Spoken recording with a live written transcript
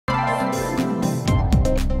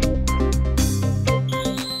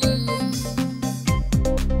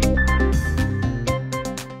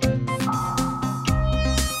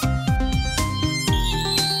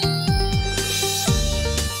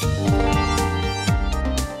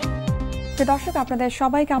দর্শক আপনাদের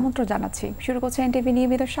সবাইকে আমন্ত্রণ জানাচ্ছি। শুরু করছে NTV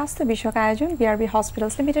নিয়মিত স্বাস্থ্য বিষয়ক আয়োজন বিআরবি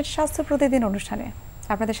হসপিটালস লিমিটেড স্বাস্থ্য প্রতিদিন অনুষ্ঠানে।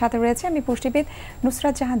 আপনাদের সাথে রয়েছে আমি পুষ্টিবিদ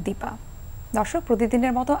নুসরাত জাহান দীপা। দর্শক,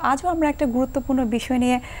 প্রতিদিনের মতো আজও আমরা একটা গুরুত্বপূর্ণ বিষয়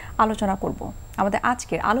নিয়ে আলোচনা করব। আমাদের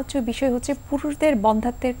আজকের আলোচ্য বিষয় হচ্ছে পুরুষদের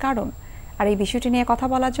বন্ধ্যাত্বের কারণ। আর এই বিষয়টি নিয়ে কথা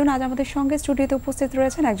বলার জন্য আজ আমাদের সঙ্গে স্টুডিওতে উপস্থিত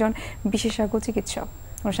রয়েছেন একজন বিশেষজ্ঞ চিকিৎসক।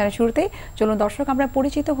 অনুষ্ঠানের শুরুতেই চলুন দর্শক আমরা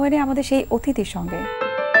পরিচিত হয়ে নিই আমাদের সেই অতিথির সঙ্গে।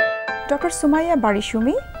 Dr. Sumaiya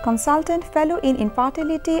Sumi, Consultant Fellow in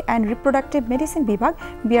Infertility and Reproductive Medicine বিভাগ,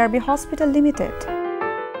 BRB Hospital Limited.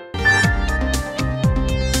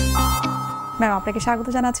 ম্যাম, আপনাকে স্বাগত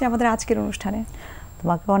জানাচ্ছি আমাদের আজকের অনুষ্ঠানে।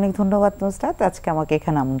 তোমাকে অনেক ধন্যবাদ নুসরাত, আজকে আমাকে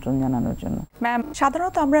এখানে আমন্ত্রণ জানানোর জন্য। ম্যাম,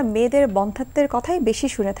 সাধারণত আমরা মেয়েদের বন্ধ্যাত্বের কথাই বেশি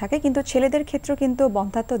শুনে থাকি, কিন্তু ছেলেদের ক্ষেত্রেও কিন্তু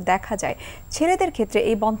বন্ধ্যাত্ব দেখা যায়। ছেলেদের ক্ষেত্রে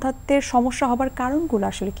এই বন্ধ্যাত্বের সমস্যা হবার কারণগুলো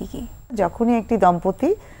আসলে কি কি? যখনই একটি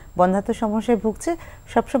দম্পতি বন্ধ্যাত্ব সমস্যায় ভুগছে,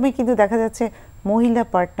 সবসময় কিন্তু দেখা যাচ্ছে মহিলা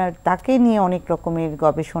পার্টনার তাকে নিয়ে অনেক রকমের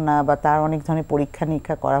গবেষণা বা তার অনেক ধরনের পরীক্ষা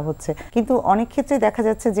নিরীক্ষা করা হচ্ছে, কিন্তু অনেক ক্ষেত্রে দেখা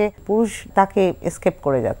যাচ্ছে যে পুরুষ তাকে এসকেপ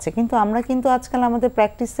করে যাচ্ছে। কিন্তু আমরা কিন্তু আজকাল আমাদের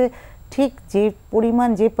প্র্যাকটিসে ঠিক যে পরিমাণ,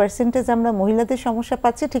 যে পার্সেন্টেজ আমরা মহিলাদের সমস্যা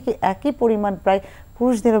পাচ্ছি, ঠিক একই পরিমাণ প্রায়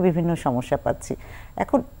পুরুষদেরও বিভিন্ন সমস্যা পাচ্ছি।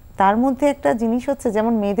 এখন তার মধ্যে একটা জিনিস হচ্ছে,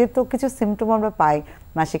 যেমন মেয়েদের তো কিছু সিমটম আমরা পাই,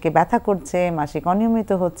 মাসিকে ব্যথা করছে, মাসিক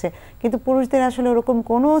অনিয়মিত হচ্ছে, কিন্তু পুরুষদের আসলে ওরকম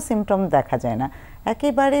কোনো সিমটম দেখা যায় না।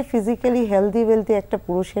 একেবারে ফিজিক্যালি হেলদি ওয়েলদি একটা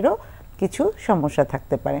পুরুষেরও কিছু সমস্যা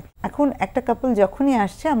থাকতে পারে। এখন একটা কাপল যখনই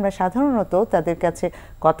আসছে, আমরা সাধারণত তাদের কাছে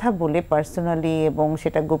কথা বলে পার্সোনালি, এবং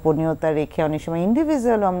সেটা গোপনীয়তা রেখে, অনেক সময়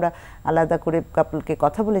ইন্ডিভিজুয়াল আমরা আলাদা করে কাপলকে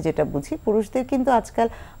কথা বলে যেটা বুঝি, পুরুষদের কিন্তু আজকাল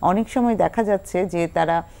অনেক সময় দেখা যাচ্ছে যে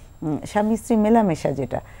তারা স্বামী স্ত্রী মেলামেশা,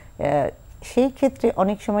 যেটা সেই ক্ষেত্রে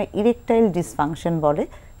অনেক সময় ইরেকটাইল ডিসফাংশন বলে,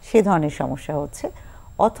 সে ধরনের সমস্যা হচ্ছে,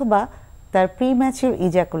 অথবা তার প্রিম্যাচিউর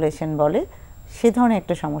ইজাকুলেশন বলে, সে ধরনের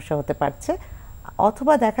একটা সমস্যা হতে পারছে,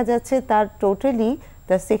 অথবা দেখা যাচ্ছে তার টোটালি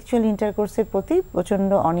তার সেক্সুয়াল ইন্টারকোর্সের প্রতি প্রচণ্ড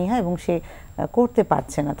অনীহা এবং সে করতে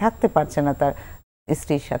পারছে না, থাকতে পারছে না তার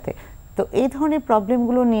স্ত্রীর সাথে। তো এই ধরনের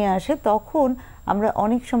প্রবলেমগুলো নিয়ে আসে, তখন আমরা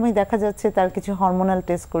অনেক সময় দেখা যাচ্ছে তার কিছু হরমোনাল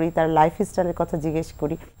টেস্ট করি, তার লাইফস্টাইলের কথা জিজ্ঞেস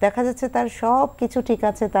করি, দেখা যাচ্ছে তার সব কিছু ঠিক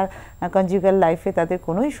আছে, তার কনজুগাল লাইফে তাদের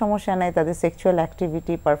কোনোই সমস্যা নাই, তাদের sexual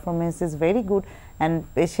activity performance is very good, and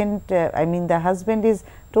patient the husband is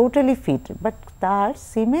totally fit, but তার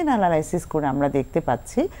সিমেন অ্যানালাইসিস করে আমরা দেখতে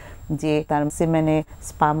পাচ্ছি যে তার সিমেনে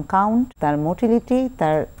স্পার্ম কাউন্ট, তার মোটিলিটি,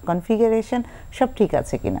 তার কনফিগারেশন সব ঠিক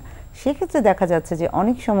আছে কিনা। সেক্ষেত্রে দেখা যাচ্ছে যে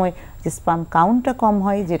অনেক সময় যে স্পার্ম কাউন্টটা কম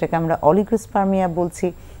হয়, যেটাকে আমরা অলিগোস্পার্মিয়া বলছি,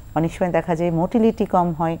 অনেক সময় দেখা যায় মোটিলিটি কম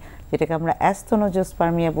হয়, যেটাকে আমরা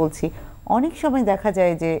অ্যাস্থেনোজোস্পার্মিয়া বলছি। অনেক সময় দেখা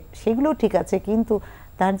যায় যে সেগুলো ঠিক আছে, কিন্তু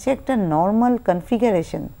তার যে একটা নর্মাল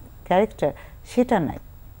কনফিগারেশন ক্যারেক্টার সেটা নাই,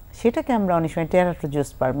 সেটাকে আমরা অনেক সময়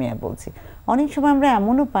টেরাটোজোস্পার্মিয়া বলছি। অনেক সময় আমরা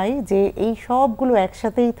এমনও পাই যে এই সবগুলো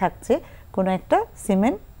একসাথেই থাকছে কোনো একটা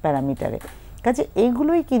সিমেন প্যারামিটারে। কাজে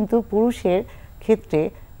এইগুলোই কিন্তু পুরুষের ক্ষেত্রে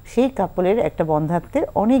সেই কাপলের একটা বন্ধ্যাত্বের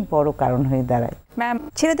অনেক বড় কারণ হয়ে দাঁড়ায়। ম্যাম,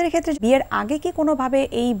 ছেলেদের ক্ষেত্রে বিয়ের আগে কি কোনোভাবে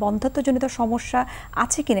এই বন্ধ্যাত্বজনিত সমস্যা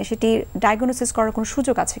আছে কিনা, সেটি ডায়াগনোসিস করার কোনো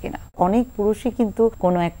সুযোগ আছে কিনা? অনেক পুরুষই কিন্তু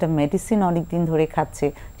কোনো একটা মেডিসিন অনেক দিন ধরে খাচ্ছে,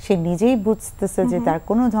 সে নিজেই বুঝতেছে যে তার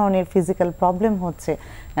কোনো ধরনের ফিজিক্যাল প্রবলেম হচ্ছে।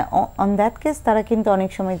 অন দ্যাট কেস তারা কিন্তু অনেক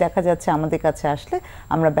সময় দেখা যাচ্ছে আমাদের কাছে আসলে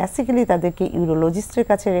আমরা বেসিক্যালি তাদেরকে ইউরোলজিস্টের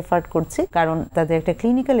কাছে রেফার করছি, কারণ তাদের একটা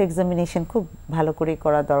ক্লিনিক্যাল এক্সামিনেশন খুব ভালো করে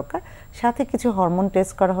করা দরকার, সাথে কিছু হরমোন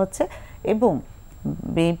টেস্ট করা হচ্ছে, এবং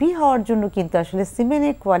বেবি হওয়ার জন্য কিন্তু আসলে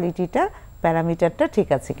সিমেনের কোয়ালিটিটা, প্যারামিটারটা ঠিক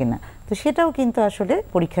আছে কিনা, তো সেটাও কিন্তু আসলে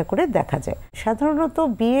পরীক্ষা করে দেখা যায়। সাধারণত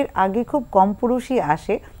বিয়ের আগে খুব কম পুরুষই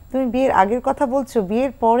আসে। তুমি বিয়ের আগের কথা বলছো,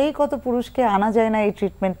 বিয়ের পরেই কত পুরুষকে আনা যায় না এই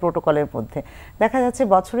ট্রিটমেন্ট প্রোটোকলের মধ্যে। দেখা যাচ্ছে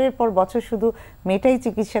বছরের পর বছর শুধু মেয়েটাই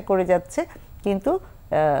চিকিৎসা করে যাচ্ছে, কিন্তু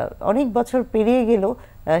অনেক বছর পেরিয়ে গেলেও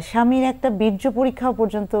স্বামীর একটা বীর্য পরীক্ষা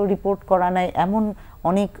পর্যন্ত রিপোর্ট করা নাই, এমন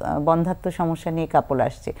অনেক বন্ধ্যাত্ব সমস্যা নিয়ে কাপল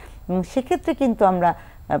আসছে। সেক্ষেত্রে কিন্তু আমরা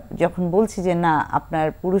যখন বলছি যে না, আপনার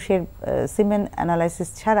পুরুষের সিমেন অ্যানালাইসিস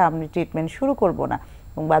ছাড়া আপনি ট্রিটমেন্ট শুরু করব না,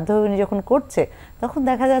 এবং বাধ্য হয়ে যখন করছে, তখন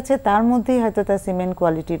দেখা যাচ্ছে তার মধ্যেই হয়তো তার সিমেন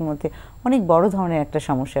কোয়ালিটির মধ্যে অনেক বড় ধরনের একটা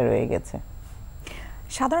সমস্যা রয়ে গেছে।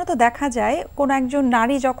 সাধারণত দেখা যায় কোনো একজন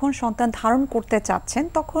নারী যখন সন্তান ধারণ করতে চাচ্ছেন,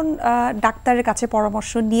 তখন ডাক্তারের কাছে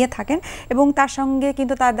পরামর্শ নিয়ে থাকেন, এবং তার সঙ্গে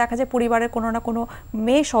কিন্তু তার দেখা যায় পরিবারের কোনো না কোনো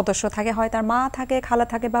মেয়ে সদস্য থাকে, হয় তার মা থাকে, খালা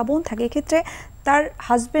থাকে বা বোন থাকে। এক্ষেত্রে তার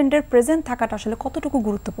হাজবেন্ডের প্রেজেন্ট থাকাটা আসলে কতটুকু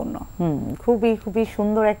গুরুত্বপূর্ণ? খুবই খুবই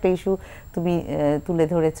সুন্দর একটা ইস্যু তুমি তুলে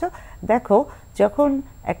ধরেছো। দেখো, যখন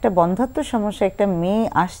একটা বন্ধ্যাত্ব সমস্যা একটা মেয়ে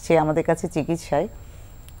আসছে আমাদের কাছে চিকিৎসায়,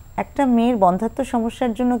 একটা মেয়ের বন্ধ্যাত্ব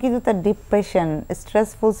সমস্যার জন্য কিন্তু তার ডিপ্রেশন,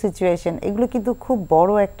 স্ট্রেসফুল সিচুয়েশন, এগুলো কিন্তু খুব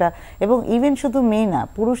বড় একটা, এবং ইভেন শুধু মেয়ে না,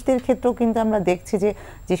 পুরুষদের ক্ষেত্রেও কিন্তু আমরা দেখছি যে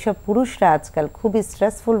যেসব পুরুষরা আজকাল খুবই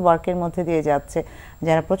স্ট্রেসফুল ওয়ার্কের মধ্যে দিয়ে যাচ্ছে,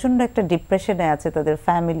 যারা প্রচণ্ড একটা ডিপ্রেশনে আছে তাদের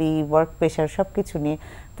ফ্যামিলি, ওয়ার্ক প্রেশার সব কিছু নিয়ে,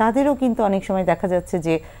 তাদেরও কিন্তু অনেক সময় দেখা যাচ্ছে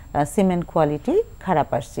যে সিমেন্ট কোয়ালিটি খারাপ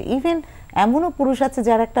আসছে। ইভেন এমনও পুরুষ আছে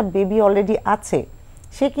যার একটা বেবি অলরেডি আছে,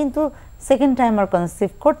 সে কিন্তু সেকেন্ড টাইম আর কনসিভ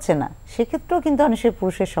করছে না, সেক্ষেত্রেও কিন্তু অনেক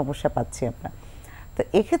পুরুষের সমস্যা পাচ্ছি আমরা। তো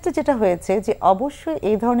এক্ষেত্রে যেটা হয়েছে যে অবশ্যই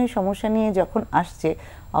এই ধরনের সমস্যা নিয়ে যখন আসছে,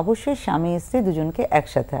 অবশ্যই স্বামী স্ত্রী দুজনকে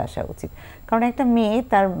একসাথে আসা উচিত। কারণ একটা মেয়ে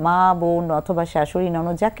তার মা, বোন অথবা শাশুড়ি,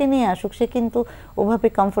 ননদ যাকে নিয়ে আসুক, সে কিন্তু ওভাবে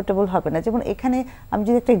কমফোর্টেবল হবে না। যেমন এখানে আমি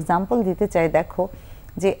যদি একটা এক্সাম্পল দিতে চাই, দেখো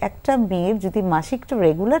যে একটা মেয়ের যদি মাসিকটা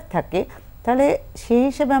রেগুলার থাকে, তাহলে সেই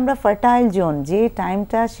হিসেবে আমরা ফার্টাইল জোন, যে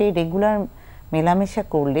টাইমটা সে রেগুলার মেলামেশা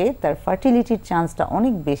করলে তার ফার্টিলিটির চান্সটা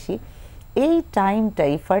অনেক বেশি, এই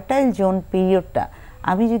টাইমটাই ফার্টাইল জোন পিরিয়ডটা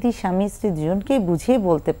আমি যদি স্বামী স্ত্রী দুজনকেই বুঝিয়ে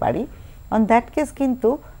বলতে পারি, অন দ্যাট কেস কিন্তু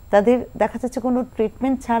তাদের দেখা যাচ্ছে কোনো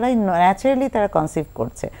ট্রিটমেন্ট ছাড়াই ন্যাচারালি তারা কনসিভ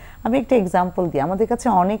করছে। আমি একটা এক্সাম্পল দিই, আমাদের কাছে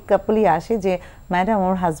অনেক কাপলই আসে যে ম্যাডাম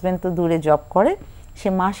ওর হাজব্যান্ড তো দূরে জব করে, সে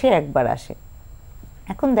মাসে একবার আসে।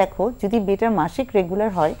 এখন দেখো, যদি বেটার মাসিক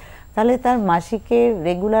রেগুলার হয়, তাহলে তার মাসিকের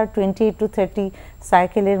রেগুলার 28 to 30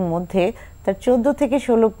 সাইকেলের মধ্যে তার 14 থেকে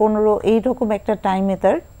 16, 15 এইরকম একটা টাইমে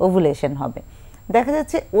তার ওভুলেশন হবে। দেখা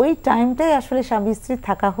যাচ্ছে ওই টাইমটাই আসলে স্বামী স্ত্রী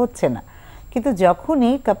থাকা হচ্ছে না, কিন্তু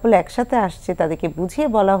যখনই কাপল একসাথে আসছে, তাদেরকে বুঝিয়ে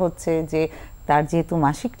বলা হচ্ছে যে তার যেহেতু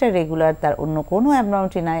মাসিকটা রেগুলার, তার অন্য কোনো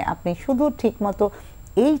অ্যাবনর্মালিটি নাই, আপনি শুধু ঠিকমতো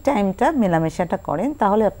এই টাইমটা মেলামেশাটা করেন,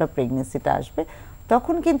 তাহলে আপনার প্রেগনেন্সিটা আসবে।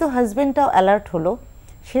 তখন কিন্তু হাজব্যান্ডটাও অ্যালার্ট হলো,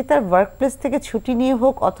 সে তার ওয়ার্ক প্লেস থেকে ছুটি নিয়ে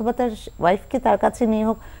হোক অথবা তার ওয়াইফকে তার কাছে নিয়ে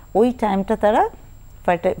হোক, ওই টাইমটা তারা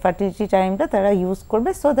ফার্টিলিটি টাইমটা তারা ইউজ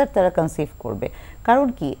করবে, সো দ্যাট তারা কনসিভ করবে। কারণ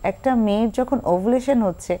কি, একটা মেয়ের যখন ওভুলেশন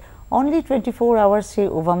হচ্ছে, অনলি 24 আওয়ার্স সেই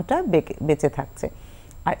ওভামটা বেঁচে থাকছে,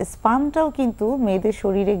 আর স্পামটাও কিন্তু মেয়েদের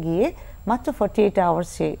শরীরে গিয়ে মাত্র 48 আওয়ার্স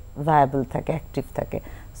সে ভায়াবল থাকে, অ্যাক্টিভ থাকে।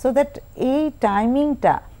 সো দ্যাট এই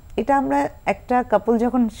টাইমিংটা, এটা আমরা একটা কাপল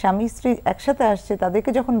যখন স্বামী স্ত্রী একসাথে আসছে,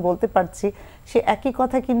 তাদেরকে যখন বলতে পারছি, সে একই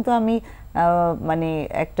কথা কিন্তু আমি মানে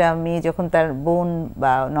একটা মেয়ে যখন তার বোন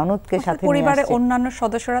বা ননদকে সাথে নিয়ে পরিবারের অন্যান্য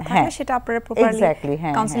সদস্যরা থাকে, সেটা আপনারা প্রপারলি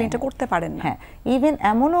কাউন্সেলিংটা করতে পারেন না। হ্যাঁ, ইভেন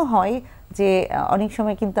এমনও হয় যে অনেক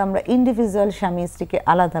সময় কিন্তু আমরা ইন্ডিভিজুয়াল স্বামী স্ত্রীকে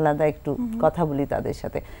আলাদা আলাদা একটু কথা বলি তাদের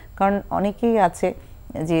সাথে, কারণ অনেকেই আছে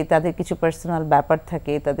যে তাদের কিছু পার্সোনাল ব্যাপার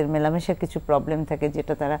থাকে, তাদের মেলামেশার কিছু প্রবলেম থাকে,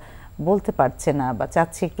 যেটা তারা বলতে পারছে না বা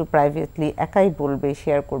চাচ্ছে একটু প্রাইভেটলি একাই বলবে,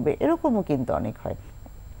 শেয়ার করবে, এরকমও কিন্তু অনেক হয়।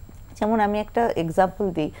 যেমন আমি একটা এক্সাম্পল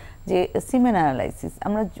দিই, যে সিমেন অ্যানালাইসিস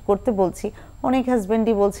আমরা করতে বলছি, অনেক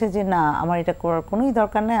হাজব্যান্ডই বলছে যে না, আমার এটা করার কোনোই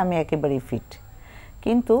দরকার নেই, আমি একেবারেই ফিট।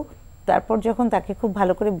 কিন্তু তারপর যখন তাকে খুব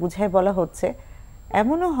ভালো করে বুঝাই বলা হচ্ছে,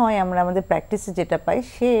 এমনও হয় আমরা আমাদের প্র্যাকটিসে যেটা পাই,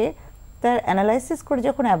 সে তার অ্যানালাইসিস করে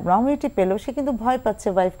যখন অ্যাবনর্মালিটি পেলো, সে কিন্তু ভয় পাচ্ছে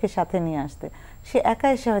ওয়াইফকে সাথে নিয়ে আসতে, সে একা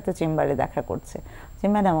এসে হয়তো চেম্বারে দেখা করছে যে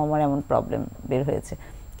ম্যাডাম আমার এমন প্রবলেম বের হয়েছে।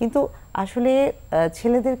 কিন্তু আসলে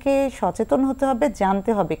ছেলেদেরকে সচেতন হতে হবে,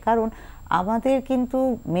 জানতে হবে, কারণ আমাদের কিন্তু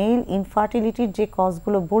মেল ইনফার্টিলিটির যে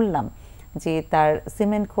কজগুলো বললাম, যে তার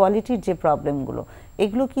সিমেন্ট কোয়ালিটির যে প্রবলেমগুলো,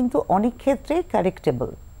 এগুলো কিন্তু অনেক ক্ষেত্রেই কারেক্টেবল।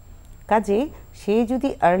 কাজেই সে যদি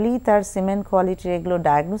আর্লি তার সিমেন্ট কোয়ালিটির এগুলো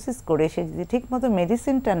ডায়াগনোসিস করে, সে যদি ঠিকমতো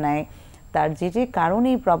মেডিসিনটা নেয়, তার যে যে কারণে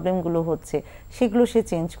এই প্রবলেমগুলো হচ্ছে সেগুলো সে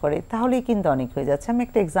চেঞ্জ করে, তাহলেই কিন্তু অনেক হয়ে যাচ্ছে। আমি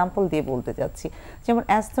একটা এক্সাম্পল দিয়ে বলতে চাচ্ছি, যেমন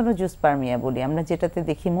অ্যাস্থেনোজুসপার্মিয়া বলি আমরা, যেটাতে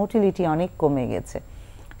দেখি মোটিলিটি অনেক কমে গেছে।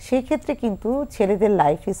 সেই ক্ষেত্রে কিন্তু ছেলেদের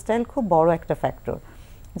লাইফস্টাইল খুব বড় একটা ফ্যাক্টর।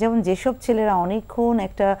 যেমন যেসব ছেলেরা অনেকক্ষণ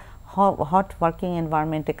একটা হট ওয়ার্কিং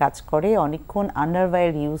এনভায়রনমেন্টে কাজ করে, অনেকক্ষণ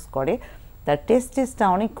আন্ডারওয়্যার ইউজ করে, তার টেস্টিসটা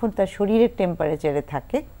অনেকক্ষণ তার শরীরের টেম্পারেচারে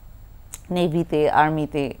থাকে, নেভিতে,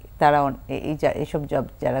 আর্মিতে তারা এইসব জব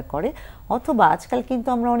যারা করে, অথবা আজকাল কিন্তু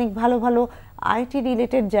আমরা অনেক ভালো ভালো আইটি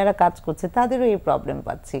রিলেটেড যারা কাজ করছে, তাদেরও এই প্রবলেম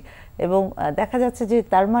পাচ্ছি। এবং দেখা যাচ্ছে যে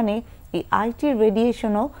তার মানে এই আইটির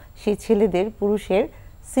রেডিয়েশনও সেই ছেলেদের, পুরুষের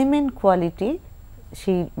সিমেন্ট কোয়ালিটি,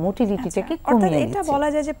 সেই মোটিলিটিটাকে কমিয়ে দিচ্ছে। এটা বলা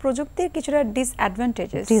যায় যে প্রযুক্তির কিছুটা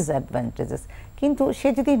ডিসঅ্যাডভান্টেজেস, কিন্তু সে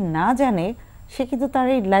যদি না জানে, সে কিন্তু তার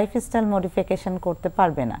এই লাইফস্টাইল মডিফিকেশন করতে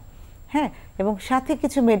পারবে না। হ্যাঁ, এবং সাথে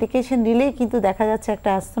কিছু মেডিকেশন নিলেই কিন্তু দেখা যাচ্ছে একটা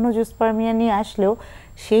অ্যাস্থেনোজুসপার্মিয়া নিয়ে আসলেও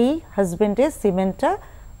সেই হাজব্যান্ডের সিমেন্টটা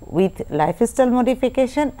with lifestyle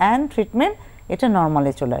modification and treatment এটা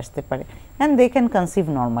নর্মালে চলে আসতে পারে, and they can conceive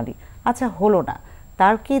normally. আচ্ছা, হলো না,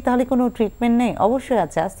 তার কি তাহলে কোনো ট্রিটমেন্ট নেই? অবশ্যই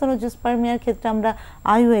আছে। অ্যাস্থেনোজুসপার্মিয়ার ক্ষেত্রে আমরা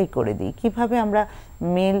আইওআই করে দিই। কিভাবে আমরা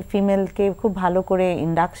মেল ফিমেলকে খুব ভালো করে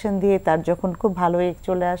ইন্ডাকশন দিয়ে তার যখন খুব ভালো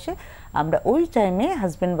চলে আসে, আমরা ওই টাইমে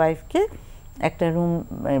হাজব্যান্ড ওয়াইফকে একটা রুম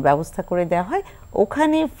ব্যবস্থা করে দেওয়া হয়,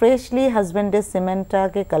 ওখানে ফ্রেশলি হাজব্যান্ডের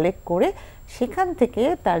সিমেন্টটাকে কালেক্ট করে সেখান থেকে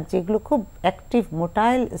তার যেগুলো খুব অ্যাক্টিভ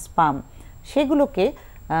মোটাইল স্পাম সেগুলোকে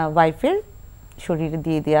ওয়াইফের শরীরে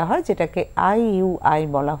দিয়ে দেওয়া হয়, যেটাকে আইইউআই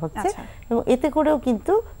বলা হচ্ছে। এবং এতে করেও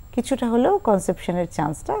কিন্তু কিছুটা হলেও কনসেপশনের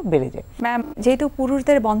চান্সটা বেড়ে যায়। ম্যাম, যেহেতু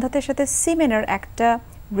পুরুষদের বন্ধ্যাত্বের সাথে সিমেনের একটা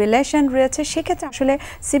রিলেশন রয়েছে, সেক্ষেত্রে আসলে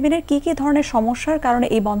সিমেনের কি কি ধরনের সমস্যার কারণে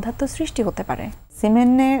এই বন্ধ্যাত্ব সৃষ্টি হতে পারে?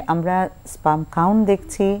 সিমেনের আমরা স্পাম কাউন্ট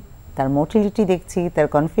দেখছি, তার মোটিলিটি দেখছি, তার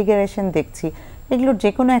কনফিগারেশন দেখছি, এগুলোর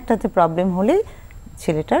যে কোনো একটাতে প্রবলেম হলেই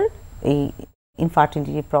ছেলেটার এই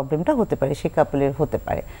ইনফার্টিলিটি প্রবলেমটা হতে পারে, সে কাপলের হতে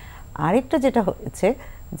পারে। আরেকটা যেটা হয়েছে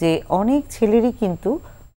যে অনেক ছেলেরই কিন্তু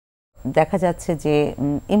দেখা যাচ্ছে যে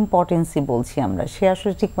ইম্পর্টেন্সি বলছি আমরা, সে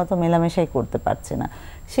আসলে ঠিকমতো মেলামেশাই করতে পারছে না।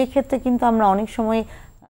 সেক্ষেত্রে কিন্তু আমরা অনেক সময়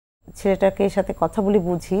ছেলেটাকে সাথে কথা বলে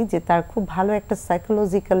বুঝি যে তার খুব ভালো একটা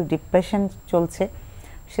সাইকোলজিক্যাল ডিপ্রেশন চলছে,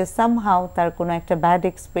 সে সামহাও তার কোনো একটা ব্যাড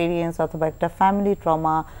এক্সপিরিয়েন্স অথবা একটা ফ্যামিলি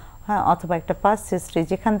ট্রমা, হ্যাঁ, অথবা একটা পাস্ট হিস্ট্রি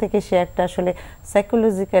যেখান থেকে সে একটা আসলে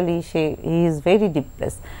psychologically say he is very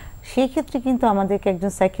depress. সেই ক্ষেত্রে কিন্তু আমাদেরকে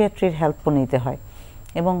একজন সাইকিয়াট্রির হেল্পও নিতে হয়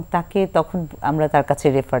এবং তাকে তখন আমরা তার কাছে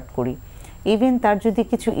রেফার করি। ইভেন তার যদি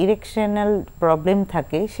কিছু ইরেকশনাল প্রবলেম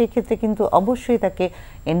থাকে সেক্ষেত্রে কিন্তু অবশ্যই তাকে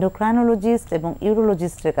এন্ডোক্রাইনোলজিস্ট এবং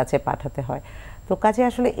ইউরোলজিস্টের কাছে পাঠাতে হয়। তো কাজে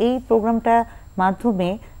আসলে এই প্রোগ্রামটা মাধ্যমে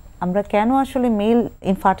আমরা কেন আসলে মেল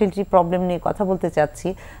ইনফার্টিলিটি প্রবলেম নিয়ে কথা বলতে চাচ্ছি,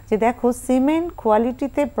 যে দেখো সিমেন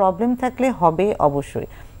কোয়ালিটিতে প্রবলেম থাকলে হবে অবশ্যই,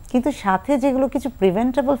 কিন্তু সাথে যেগুলো কিছু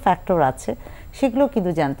প্রিভেন্টেবল ফ্যাক্টর আছে সেগুলো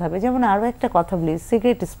কিন্তু জানতে হবে। যেমন আরও একটা কথা বলি,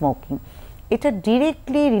 সিগারেট স্মোকিং, এটা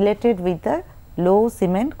directly related with the low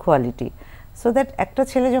cement quality. So that একটা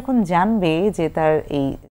ছেলে যখন জানবে যে তার এই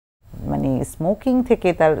মানে স্মোকিং থেকে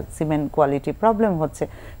তার সিমেন্ট কোয়ালিটি প্রবলেম হচ্ছে,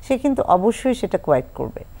 সে কিন্তু অবশ্যই সেটা কোয়াইট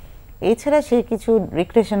করবে। এছাড়া সে কিছু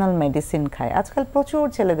রিক্রিয়েশনাল মেডিসিন খায়, আজকাল প্রচুর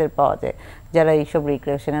ছেলেদের পাওয়া যায় যারা এইসব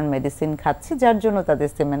রিক্রিয়েশনাল মেডিসিন খাচ্ছে যার জন্য তাদের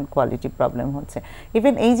সিমেন্ট কোয়ালিটি প্রবলেম হচ্ছে।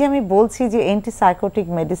 ইভেন এই যে আমি বলছি যে অ্যান্টিসাইকোটিক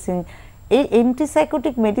মেডিসিন, এই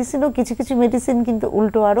অ্যান্টিসাইকোটিক মেডিসিনও কিছু কিছু মেডিসিন কিন্তু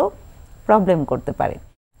উল্টো আরও প্রবলেম করতে পারে।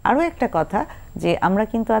 আরও একটা কথা যে আমরা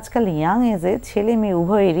কিন্তু আজকাল ইয়াং এজে ছেলে মেয়ে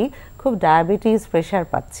উভয়েরই খুব ডায়াবেটিস প্রেশার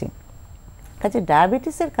পাচ্ছি, কাজে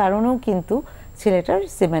ডায়াবেটিসের কারণেও কিন্তু ছেলেটার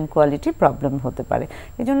সিমেন্ট কোয়ালিটি প্রবলেম হতে পারে।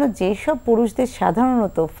 এই জন্য যেসব পুরুষদের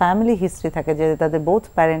সাধারণত ফ্যামিলি হিস্ট্রি থাকে, যে তাদের বোথ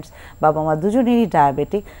প্যারেন্টস বাবা মা দুজনেরই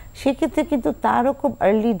ডায়াবেটিক, সেক্ষেত্রে কিন্তু তারও খুব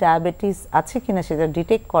আর্লি ডায়াবেটিস আছে কিনা সেটা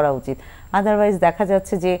ডিটেক্ট করা উচিত। আদারওয়াইজ দেখা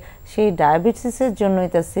যাচ্ছে যে সেই ডায়াবেটিসের জন্যই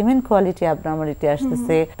তার সিমেন্ট কোয়ালিটি অ্যাবনর্মালিটি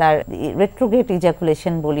আসতেছে, তার রেট্রোগ্রেড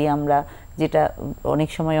ইজাকুলেশন বলি আমরা, যেটা অনেক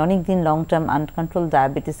সময় অনেক দিন লং টার্ম আনকন্ট্রোল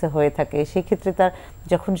ডায়াবেটিসে হয়ে থাকে। সেক্ষেত্রে তার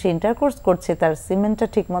যখন সে ইন্টারকোর্স করছে তার সিমেন্টটা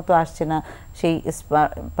ঠিকমতো আসছে না, সেই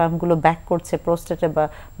স্পার্মগুলো ব্যাক করছে প্রোস্টেটে বা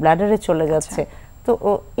ব্লাডারে চলে যাচ্ছে। তো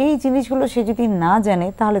এই জিনিসগুলো সে যদি না জানে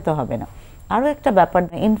তাহলে তো হবে না। আরও একটা ব্যাপার,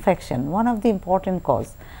 infection one of the important cause.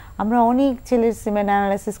 আমরা অনেক ছেলের সিমেন্ট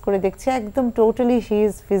অ্যানালাইসিস করে দেখছি একদম totally he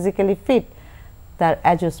is physically fit, তার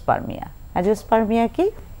অ্যাজোস্পার্মিয়া কি,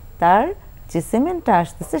 তার যে সিমেন্টটা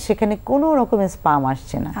আসতেছে সেখানে কোনো রকমের স্পাম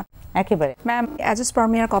আসছে না একেবারে। ম্যাম,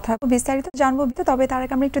 অ্যাজোস্পার্মিয়ার কথা বিস্তারিত জানবো, তবে তার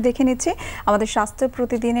আগে আমরা একটু দেখে নিচ্ছি আমাদের স্বাস্থ্য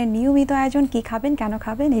প্রতিদিনের নিয়মিত আয়োজন কি খাবেন কেন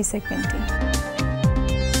খাবেন এই সেগমেন্টটি।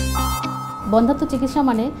 বন্ধ্যাত্ব চিকিৎসা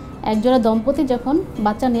মানে একজোড়া দম্পতি যখন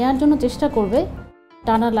বাচ্চা নেওয়ার জন্য চেষ্টা করবে,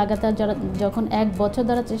 টানা লাগাতার যখন 1 বছর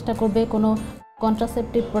দ্বারা চেষ্টা করবে কোনো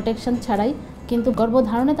কন্ট্রাসেপটিভ প্রোটেকশন ছাড়াই, কিন্তু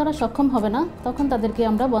গর্ভধারণে তারা সক্ষম হবে না, তখন তাদেরকে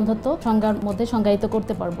আমরা বন্ধ্যাত্ব সংজ্ঞার মধ্যে সংজ্ঞায়িত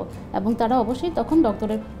করতে পারবো এবং তারা অবশ্যই তখন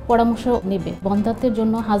ডক্টরের পরামর্শ নেবে। বন্ধ্যাত্বের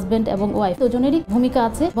জন্য হাজব্যান্ড এবং ওয়াইফ দুজনেরই ভূমিকা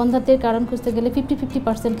আছে। বন্ধ্যাত্বের কারণ খুঁজতে গেলে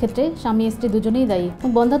 50-50% ক্ষেত্রে স্বামী স্ত্রী দুজনেই দায়ী।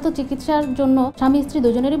 বন্ধ্যাত্ব চিকিৎসার জন্য স্বামী স্ত্রী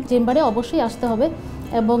দুজনেরই চেম্বারে অবশ্যই আসতে হবে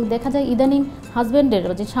এবং দেখা যায় ইদানিং হাজব্যান্ডের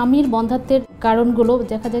যে স্বামীর বন্ধ্যাত্বের কারণগুলো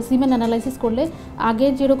দেখা যায় সিমেন্ট অ্যানালাইসিস করলে, আগে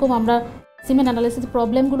যেরকম আমরা সিমেন্ট অ্যানালাইসিস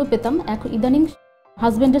প্রবলেমগুলো পেতাম, এখন ইদানিং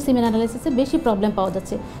হাজব্যান্ডের সিমেন্ট অ্যানালাইসিসে বেশি প্রবলেম পাওয়া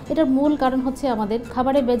যাচ্ছে। এটার মূল কারণ হচ্ছে আমাদের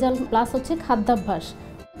খাবারে ভেজাল প্লাস হচ্ছে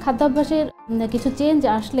খাদ্যাভ্যাসের কিছু চেঞ্জ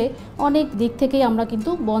আসলে অনেক দিক থেকেই আমরা কিন্তু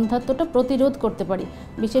বন্ধ্যাত্বটা প্রতিরোধ করতে পারি।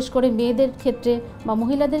 বিশেষ করে মেয়েদের ক্ষেত্রে বা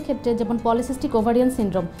মহিলাদের ক্ষেত্রে যেমন পলিসিস্টিক ওভারিয়ান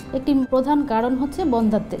সিনড্রোম একটি প্রধান কারণ হচ্ছে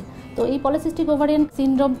বন্ধ্যাত্বের। তো এই পলিসিস্টিক ওভারিয়ান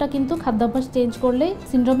সিনড্রোমটা কিন্তু খাদ্যাভ্যাস চেঞ্জ করলে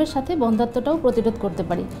সিনড্রোমের সাথে বন্ধ্যাত্বটাও প্রতিরোধ করতে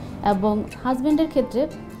পারি। এবং হাজব্যান্ডের ক্ষেত্রে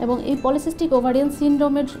এবং এই পলিসিস্টিক ওভারিয়ান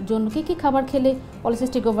সিনড্রোমের জন্য কী খাবার খেলে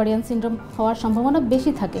পলিসিস্টিক ওভারিয়ান সিনড্রোম হওয়ার সম্ভাবনা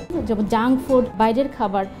বেশি থাকে, যেমন জাঙ্ক ফুড, বাইরের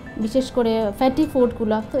খাবার, বিশেষ করে ফ্যাটি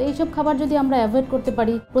ফুডগুলো। তো এইসব খাবার যদি আমরা অ্যাভয়েড করতে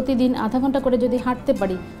পারি, প্রতিদিন আধা ঘন্টা করে যদি হাঁটতে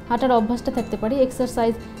পারি, হাঁটার অভ্যাসটা থাকতে পারি,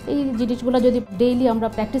 এক্সারসাইজ, এই জিনিসগুলো যদি ডেইলি আমরা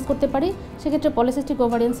প্র্যাকটিস করতে পারি, সেক্ষেত্রে পলিসিস্টিক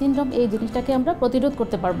ওভারিয়ান সিনড্রোম এই জিনিসটাকে আমরা প্রতিরোধ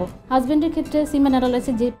করতে পারবো। হাজব্যান্ডের ক্ষেত্রে সিমেন্ট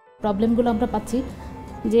অ্যানালাইসিস যে প্রবলেমগুলো আমরা পাচ্ছি,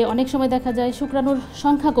 যে অনেক সময় দেখা যায় শুক্রাণুর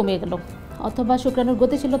সংখ্যা কমে গেল, অথবা শুক্রাণুর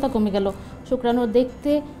গতিশীলতা কমে গেল, শুক্রাণু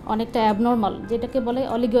দেখতে অনেকটা অ্যাবনর্মাল, যেটাকে বলে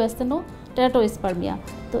অলিগোঅ্যাস্টেনোটেরাটোস্পার্মিয়া।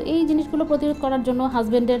 তো এই জিনিসগুলো প্রতিরোধ করার জন্য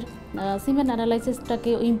হাজব্যান্ডের সিমেন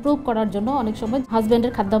অ্যানালাইসিসটাকে ইমপ্রুভ করার জন্য অনেক সময়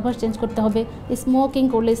হাজব্যান্ডের খাদ্যাভ্যাস চেঞ্জ করতে হবে। স্মোকিং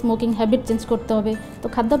করলে স্মোকিং হ্যাবিট চেঞ্জ করতে হবে। তো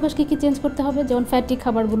খাদ্যাভ্যাস কী চেঞ্জ করতে হবে? যেমন ফ্যাটি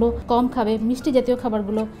খাবারগুলো কম খাবে, মিষ্টি জাতীয়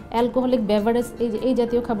খাবারগুলো, অ্যালকোহলিক বেভারেজ এই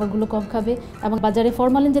জাতীয় খাবারগুলো কম খাবে, এবং বাজারে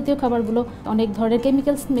ফরমালিন জাতীয় খাবারগুলো, অনেক ধরনের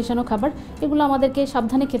কেমিক্যালস মেশানো খাবার, এগুলো আমাদেরকে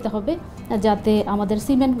সাবধানে খেতে হবে যাতে আমাদের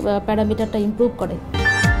সিমেন প্যারামিটারটা ইমপ্রুভ করে।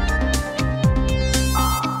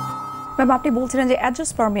 ম্যাম, আপনি বলছিলেন যে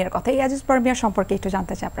অ্যাজিওস্পার্মিয়ার কথা, এই অ্যাজিওস্পার্মিয়া সম্পর্কে একটু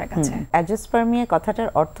জানতে চাই আপনার কাছে। অ্যাজিওস্পার্মিয়া কথাটার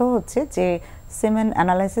অর্থ হচ্ছে যে সিমেন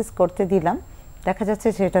অ্যানালাইসিস করতে দিলাম, দেখা যাচ্ছে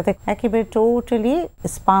সেটাতে একেবারে টোটালি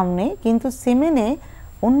স্পার্ম নেই, কিন্তু সিমেনে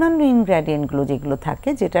অন্যান্য ইনগ্রেডিয়েন্টগুলো যেগুলো থাকে,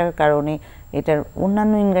 যেটার কারণে এটার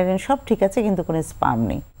অন্যান্য ইনগ্রেডিয়েন্ট সব ঠিক আছে, কিন্তু কোনো স্পার্ম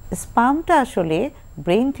নেই। স্পার্মটা আসলে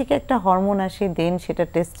ব্রেইন থেকে একটা হরমোন আসে, দেন সেটা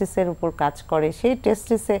টেস্টিসের উপর কাজ করে, সেই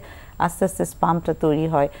টেস্টিসে আস্তে আস্তে স্পার্মটা তৈরি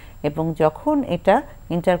হয়, এবং যখন এটা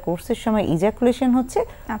ইন্টারকোর্সের সময় ইজাকুলেশন হচ্ছে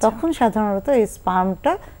তখন সাধারণত এই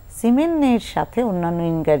স্পার্মটা সিমেনের সাথে অন্যান্য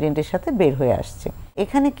ইনগ্রেডিয়েন্টের সাথে বের হয়ে আসছে।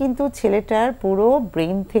 এখানে কিন্তু ছেলেটার পুরো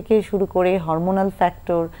ব্রেইন থেকে শুরু করে হরমোনাল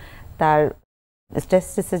ফ্যাক্টর, তার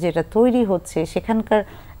টেস্টিসে যেটা তৈরি হচ্ছে, সেখানকার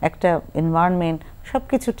একটা এনভায়রনমেন্ট,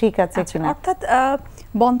 সবকিছু ঠিক আছে কিনা। অর্থাৎ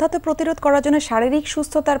বন্ধ্যাত্ব প্রতিরোধ করার জন্য শারীরিক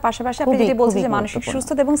সুস্থতার পাশাপাশি আপনি যেটা বলছেন যে মানসিক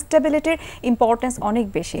সুস্থতা এবং স্টেবিলিটির ইম্পর্টেন্স অনেক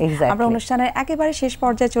বেশি। আমরা অনুষ্ঠানের একেবারে শেষ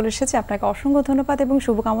পর্যায়ে চলে এসেছি। আপনাকে অসংখ্য ধন্যবাদ এবং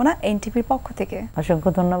শুভকামনা এনটিভির পক্ষ থেকে। অসংখ্য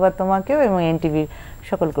ধন্যবাদ তোমাকেও এবং এনটিভির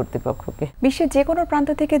সকল কর্তৃপক্ষকে। বিশ্বের যে কোনো প্রান্ত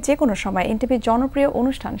থেকে যে কোনো সময় এনটিভির জনপ্রিয়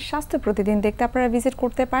অনুষ্ঠান স্বাস্থ্য প্রতিদিন দেখতে আপনারা ভিজিট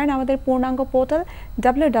করতে পারেন আমাদের পূর্ণাঙ্গ পোর্টাল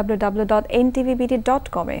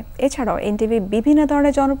www.ntvbd.com এ। এছাড়াও এনটিভি বিভিন্ন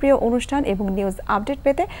ধরনের জনপ্রিয় অনুষ্ঠান এবং নিউজ আপডেট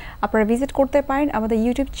পেতে আপনারা ভিজিট করতে পারেন আমাদের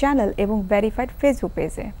ইউটিউব চ্যানেল এবং ভেরিফাইড ফেসবুক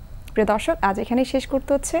পেজে। প্রিয় দর্শক, আজ এখানেই শেষ করতে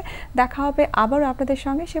হচ্ছে। দেখা হবে আবারও আপনাদের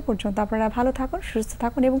সঙ্গে। সে পর্যন্ত আপনারা ভালো থাকুন, সুস্থ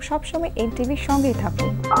থাকুন এবং সবসময় এনটিভির সঙ্গেই থাকুন।